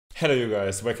Hello you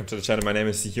guys, welcome to the channel. My name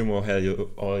is Yumo. Hello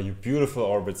all you beautiful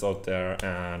orbits out there,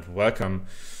 and welcome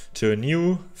to a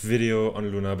new video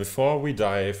on LOONA. Before we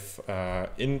dive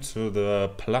into the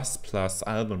 ++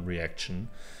 album reaction,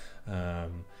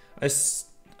 I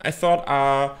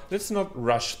thought let's not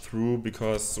rush through,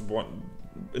 because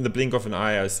in the blink of an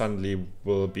eye I suddenly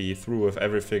will be through with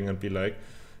everything and be like,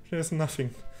 there's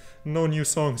nothing, no new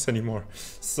songs anymore.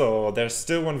 So there's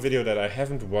still one video that I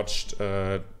haven't watched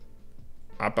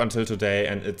up until today,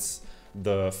 and it's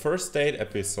the first date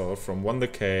episode from Wonder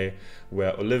K,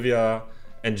 where Olivia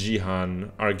and JIHAN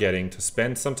are getting to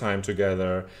spend some time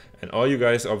together. And all you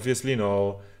guys obviously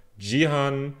know,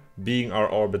 JIHAN being our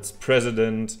Orbit's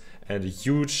president and a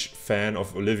huge fan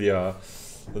of Olivia,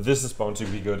 this is bound to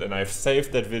be good. And I've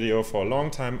saved that video for a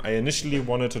long time. I initially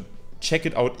wanted to check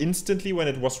it out instantly when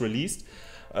it was released,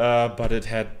 but it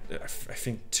had, I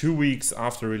think, 2 weeks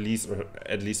after release, or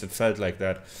at least it felt like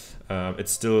that. It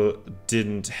still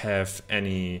didn't have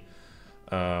any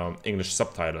English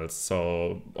subtitles,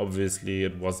 so obviously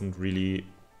it wasn't really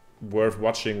worth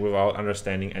watching without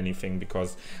understanding anything,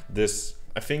 because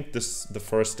I think the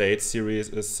first date series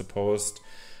is supposed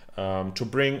to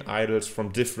bring idols from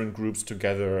different groups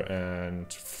together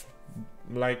and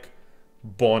like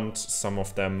bond some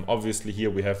of them. Obviously here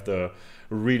we have the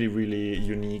really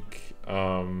unique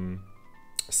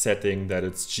setting that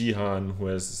it's JIHAN, who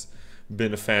has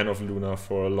been a fan of LOONA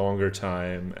for a longer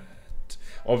time, and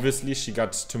obviously she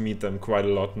got to meet them quite a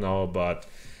lot now, but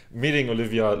meeting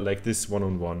Olivia like this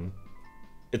one-on-one,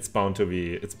 it's bound to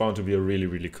be a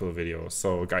really cool video.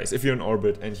 So guys, if you're in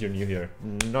Orbit and you're new here,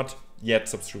 not yet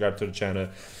subscribed to the channel,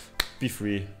 be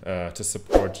free to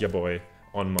support your boy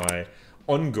on my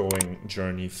ongoing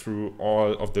journey through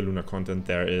all of the LOONA content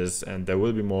there is, and there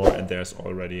will be more. And there's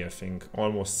already, I think,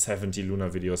 almost 70 LOONA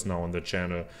videos now on the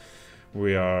channel.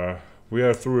 We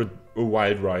are through a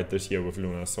wild ride this year with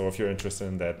LOONA, so if you're interested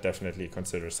in that, definitely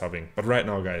consider subbing. But right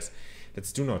now, guys,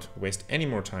 let's do not waste any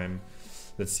more time.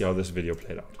 Let's see how this video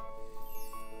played out.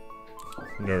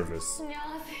 Nervous.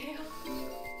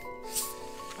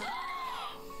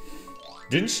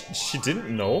 She didn't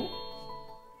know?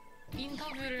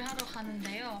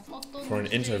 For an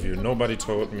interview, nobody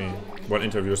told me what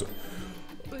interviews.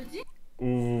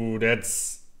 Ooh,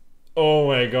 that's, oh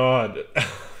my god.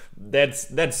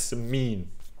 That's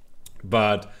mean,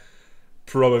 but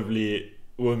probably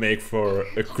will make for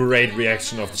a great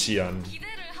reaction of JIHAN.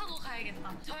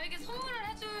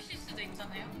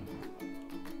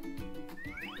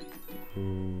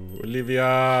 Ooh,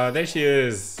 Olivia, there she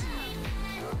is.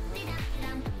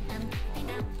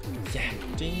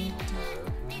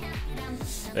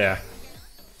 Yeah,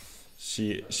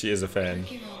 she is a fan.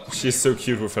 She's so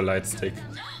cute with her light stick.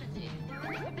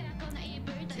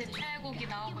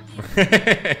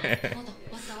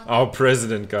 Our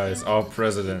president, guys, our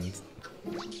president.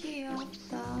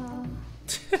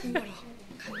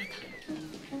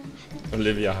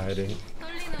 Olivia hiding.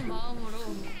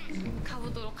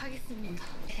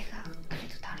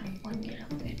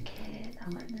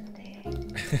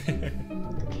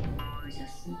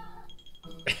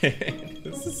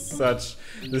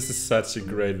 This is such a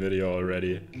great video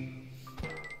already.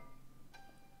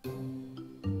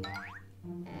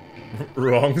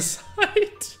 Wrong side.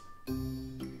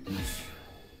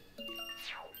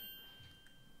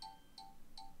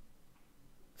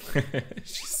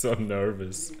 She's so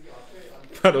nervous.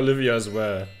 But Olivia as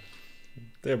well.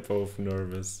 They're both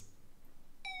nervous.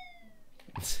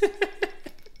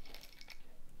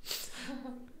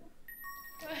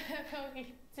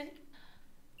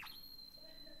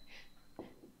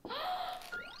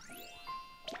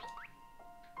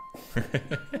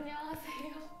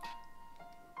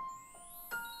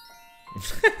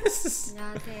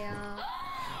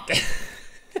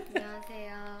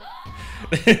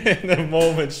 The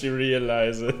moment she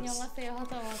realizes.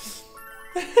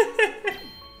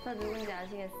 저 누군지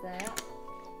아시겠어요?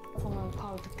 저는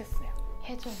바로 느꼈어요.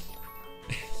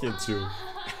 HYEJOO.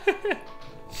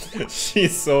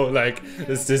 She's so like,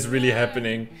 is this really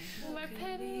happening? 정말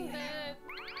팬인데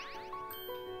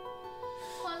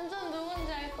완전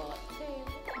누군지 알 것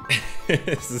같아.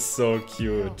 This is so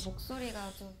cute.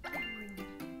 목소리가 좀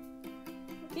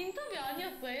인터뷰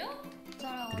아니었어요?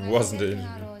 It wasn't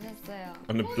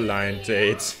on a blind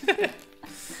date.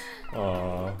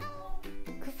 Aww.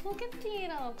 그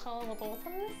소개팅이라는 단어가 너무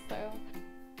설렜어요.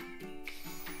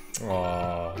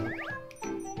 Aww.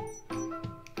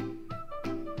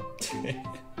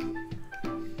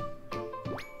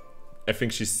 I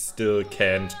think she still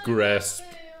can't grasp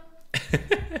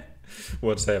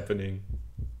what's happening.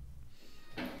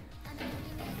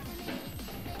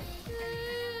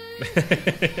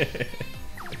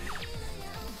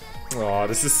 Oh,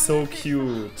 this is so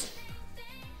cute.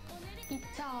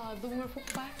 2차 눈물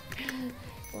폭발.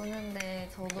 오는데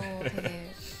저도 되게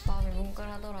마음이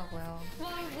뭉클하더라고요.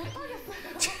 말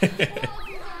못하겠어요. 와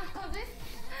진짜 어떡하지?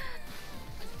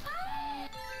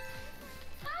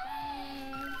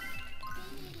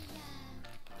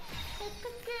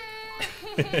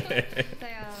 어떡해.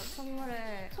 제가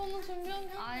선물을 저는 준비한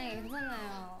게 아니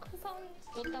괜찮아요.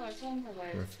 꽃다발 처음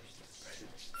사봐요.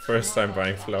 First time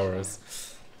buying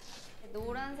flowers.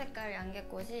 노란 색깔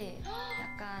안개꽃이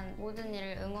약간 모든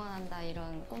일을 응원한다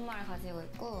이런 꽃말을 가지고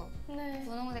있고 네.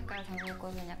 분홍 색깔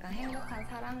장미꽃은 약간 행복한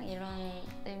사랑 이런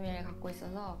의미를 갖고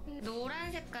있어서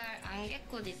노란 색깔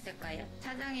안개꽃 있을까요?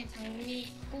 사장님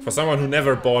장미 For someone who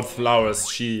never bought flowers,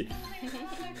 she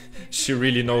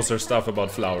really knows her stuff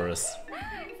about flowers.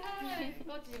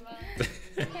 이거지만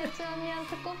혜주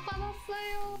언니한테 꽃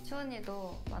받았어요.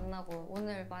 추언니도 만나고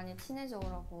오늘 많이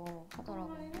친해져라고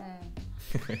하더라고요. 네.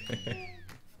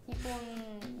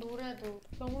 이번 노래도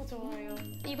너무 좋아요.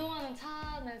 이동하는 차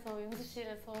안에서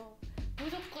연습실에서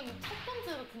무조건 첫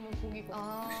번째로 듣는 곡이거든요.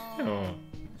 아, Oh.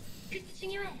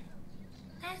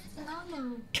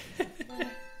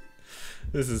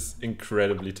 This is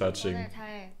incredibly touching. 오늘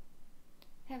잘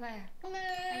해봐요.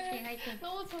 네. 화이팅.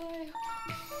 너무 좋아요.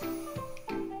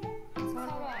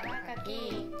 서로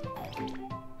알아가기.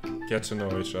 Get to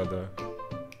know each other.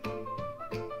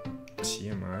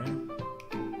 TMI?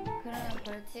 그러면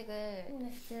벌칙을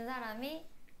진 사람이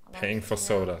Paying for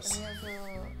sodas.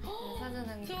 음료수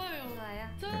사주는 좋아요. 거예요?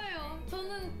 좋아요.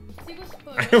 저는 지고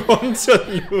싶어요. I want to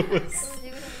use.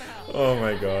 지고 싶어요. Oh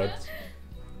my god.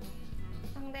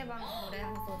 상대방 노래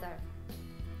한 소절.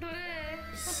 노래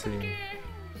Sing. 어떡해.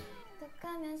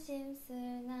 툭하면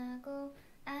심술나고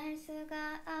알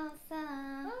수가 없어.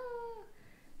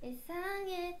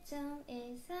 이상해 좀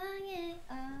이상해.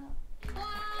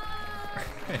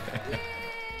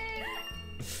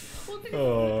 어떻게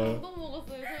감동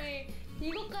먹었어요. 저희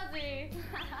이거까지.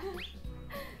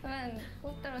 그러면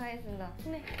뽑도록 하겠습니다.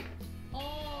 네.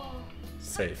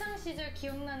 Safe. 학창 시절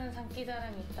기억나는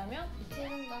장기자랑이 있다면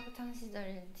지금도 학창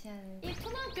시절 지한 이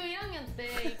초등학교 1학년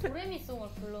때 이 도레미송을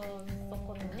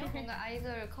불렀었거든요. 뭔가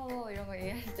아이돌 커버 이런 거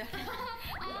얘기할 줄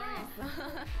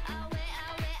알았어.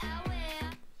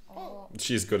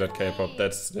 She's good at K-pop.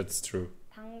 That's true.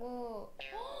 당구라고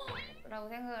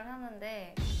생각을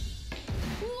하는데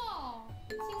우와!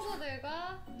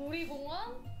 친구들과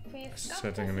놀이공원 vs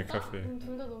Sitting in a 카페 cafe.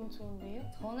 둘 다 너무 좋은데요?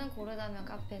 저는 고르자면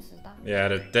카페 수다. Yeah,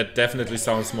 that definitely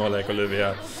sounds more like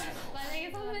Olivia.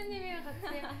 만약에 선배님이랑 같이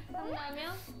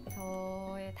한다면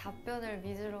저의 답변을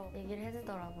믿으러 얘기를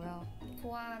해주더라고요.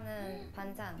 좋아하는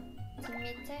반찬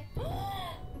진미채?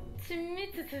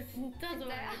 진미트 저 진짜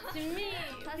좋아해요. 진미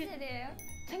사실이에요?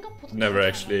 생각보다 Never 잘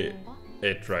actually 나오는 건가?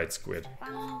 ate dried squid.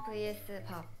 빵 vs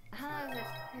밥. 하나 둘 셋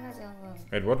해가지고 한번.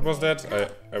 Wait, what was that?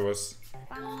 I was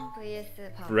빵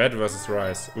vs 밥. bread versus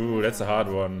rice. Ooh, that's a hard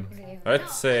one. 그러게요. I'd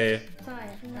say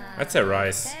좋아요. 하나, I'd say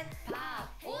rice. 셋, 밥.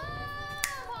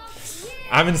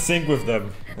 I'm in sync with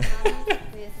them. 짠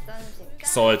vs 짠식.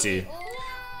 Salty.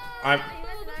 I'm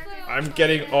I'm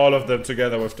getting all of them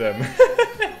together with them.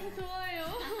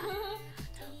 좋아요.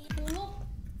 고목?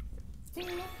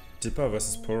 찍먹? Dipper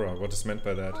versus Pora. What is meant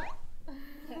by that?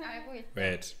 알고 있어.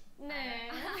 Wait. 네.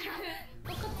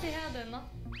 똑같이 해야 되나?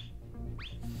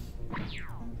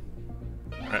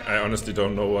 I honestly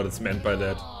don't know what is meant by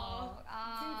that.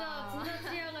 진짜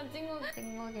취향은 찍먹.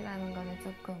 찍먹이라는 거는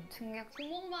조금 충격.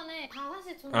 고목만에 다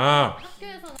사실 좀 Ah.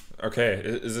 학교에서 Okay,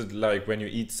 is it like when you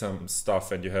eat some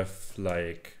stuff and you have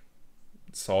like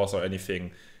sauce or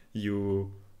anything,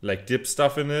 you like dip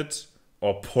stuff in it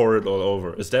or pour it all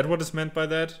over? Is that what is meant by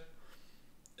that?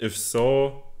 If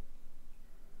so,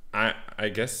 I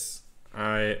guess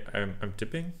I'm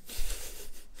dipping.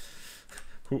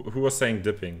 Who was saying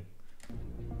dipping?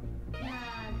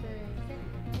 하나, 둘, 셋.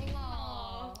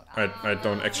 찍먹. I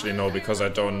don't actually know because I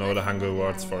don't know the Hangul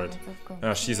words for it. 조금.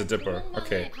 Ah, she's a dipper.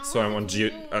 Okay, so I'm on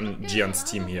Jihan's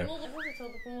team here. 사실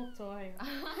저도 고목 좋아해요.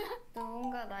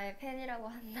 누군가 나의 팬이라고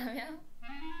한다면?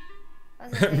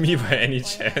 Me by any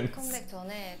저희가 chance. 컴백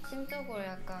전에 심적으로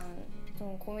약간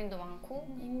좀 고민도 많고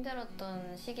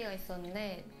힘들었던 시기가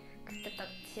있었는데 그때 딱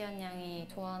지연 양이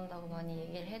좋아한다고 많이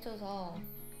얘기를 해줘서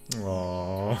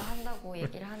Aww. 한다고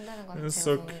얘기를 한다는 것 That's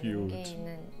자체가 so 저는 cute. 용기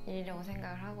있는 일이라고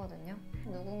생각을 하거든요.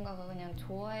 누군가가 그냥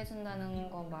좋아해준다는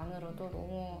것만으로도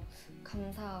너무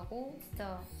감사하고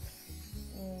진짜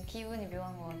기분이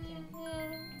묘한 것 같아요.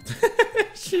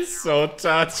 She's so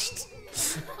touched.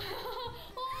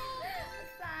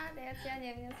 아싸, 내가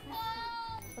지연이 음료수.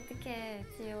 어떻게 이렇게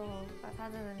지효가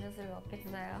사준 음료수를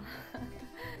먹겠어요.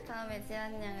 다음에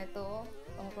지한 양을 또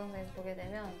영상에서 보게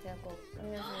되면 제가 꼭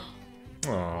음료수.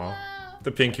 Aww,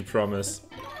 the pinky promise.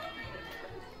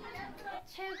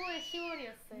 최고의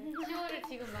 10월이었어요. 10월을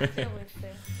지금 맞이하고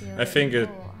있어요. I think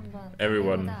한번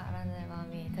everyone 해보자라는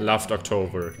마음이 loved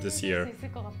October this year. 수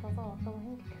있을 것 같아서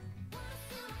너무 행복했어요.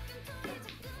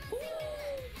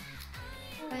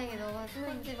 다행히 너가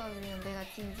스펀지밥이면 내가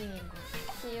징징인 거.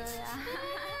 지효야.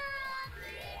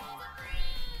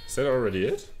 Is that already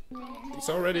it? It's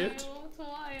already it? 너무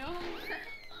좋아요.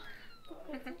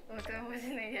 어떻게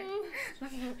보시는 게?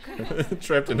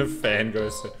 Trapped in a fan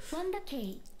goes.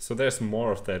 원더케이. So there's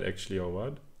more of that actually, or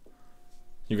what?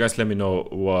 You guys let me know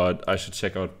what I should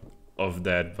check out of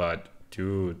that, but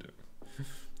dude.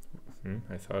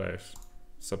 I thought I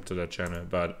subbed to that channel,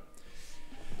 but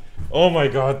oh my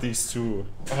god, these two.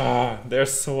 They're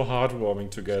so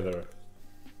heartwarming together.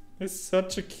 It's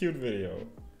such a cute video.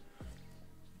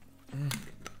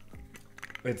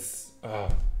 It's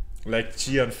like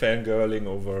JIHAN fangirling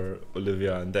over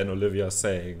Olivia, and then Olivia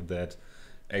saying that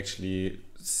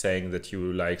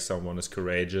you like someone is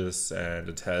courageous and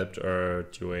it helped her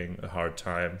during a hard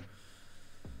time.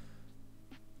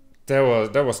 That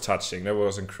was touching. That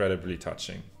was incredibly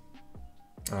touching.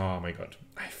 Oh my god,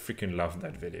 I freaking love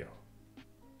that video.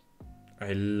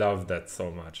 I love that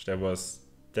so much. That was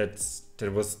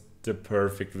the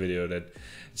perfect video. That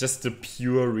just the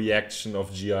pure reaction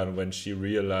of JIHAN when she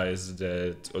realized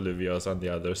that Olivia's on the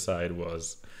other side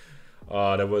was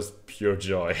that was pure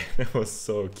joy. It was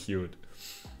so cute.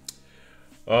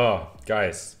 Oh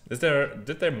guys, did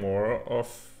there more of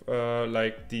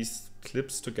like these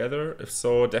clips together? If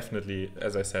so, definitely,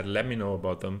 as I said, let me know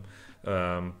about them.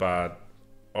 But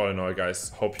all in all, guys,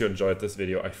 hope you enjoyed this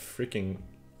video. I freaking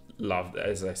loved,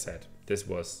 as I said, this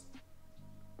was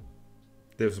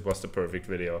the perfect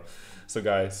video. So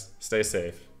guys, stay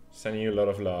safe, sending you a lot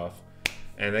of love,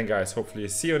 and then guys, hopefully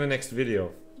see you in the next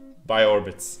video. Bye,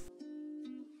 Orbits.